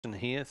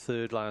Here,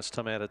 third last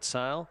time out at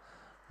Sale.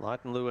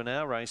 Light and Lure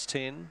now, race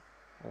 10,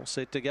 all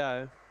set to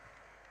go.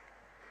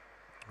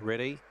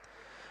 Ready.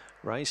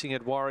 Racing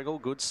at Warrigal,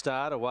 good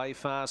start, away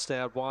fast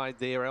out wide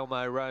there,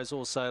 Elmo Rose,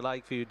 also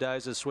Lakeview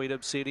Dozer, Sweet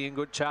Obsidian,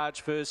 good charge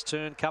first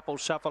turn, couple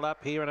shuffle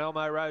up here and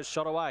Elmo Rose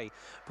shot away,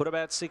 put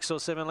about 6 or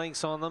 7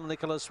 lengths on them.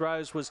 Nicholas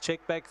Rose was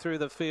checked back through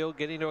the field,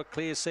 getting to a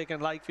clear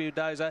second, Lakeview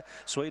Dozer,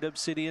 Sweet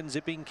Obsidian,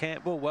 zipping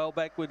Campbell, well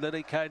back with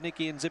Lily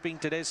Nicky and zipping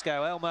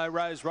Tedesco. Elmo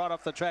Rose right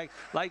off the track,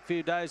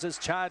 Lakeview Dozer's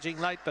charging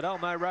late, but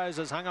Elmo Rose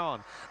has hung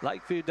on.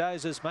 Lakeview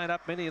Dozer's made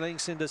up many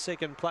lengths into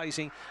second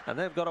placing, and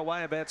they've got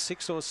away about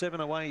 6 or 7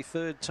 away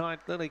third time.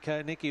 Lily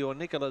Nicky or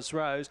Nicholas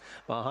Rose.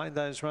 Behind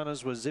those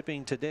runners was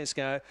zipping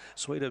Tedesco.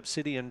 Sweet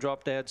Obsidian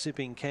dropped out,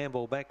 zipping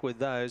Campbell back with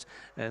those,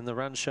 and the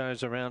run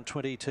shows around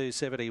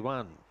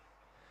 22.71.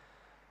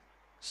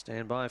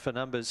 Stand by for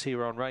numbers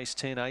here on race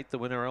 10-8. The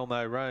winner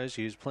Elmo Rose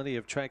used plenty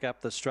of track up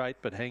the straight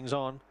but hangs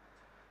on.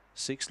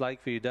 6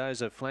 Lakeview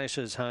Dozer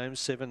flashes home,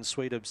 7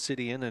 Sweet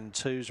Obsidian and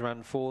 2's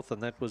run fourth,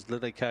 and that was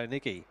Lily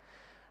Nicky.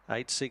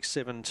 8, 6,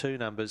 7, 2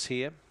 numbers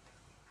here.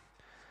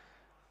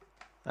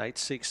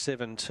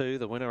 8672,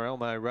 the winner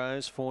Elmo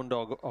Rose. Fawn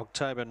Dog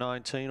October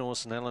 19,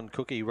 Orson Allen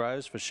Cookie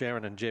Rose for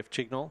Sharon and Jeff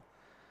Chignall.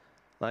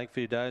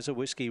 Lakeview Dozer,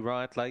 Whiskey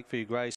Right, Lakeview Grace.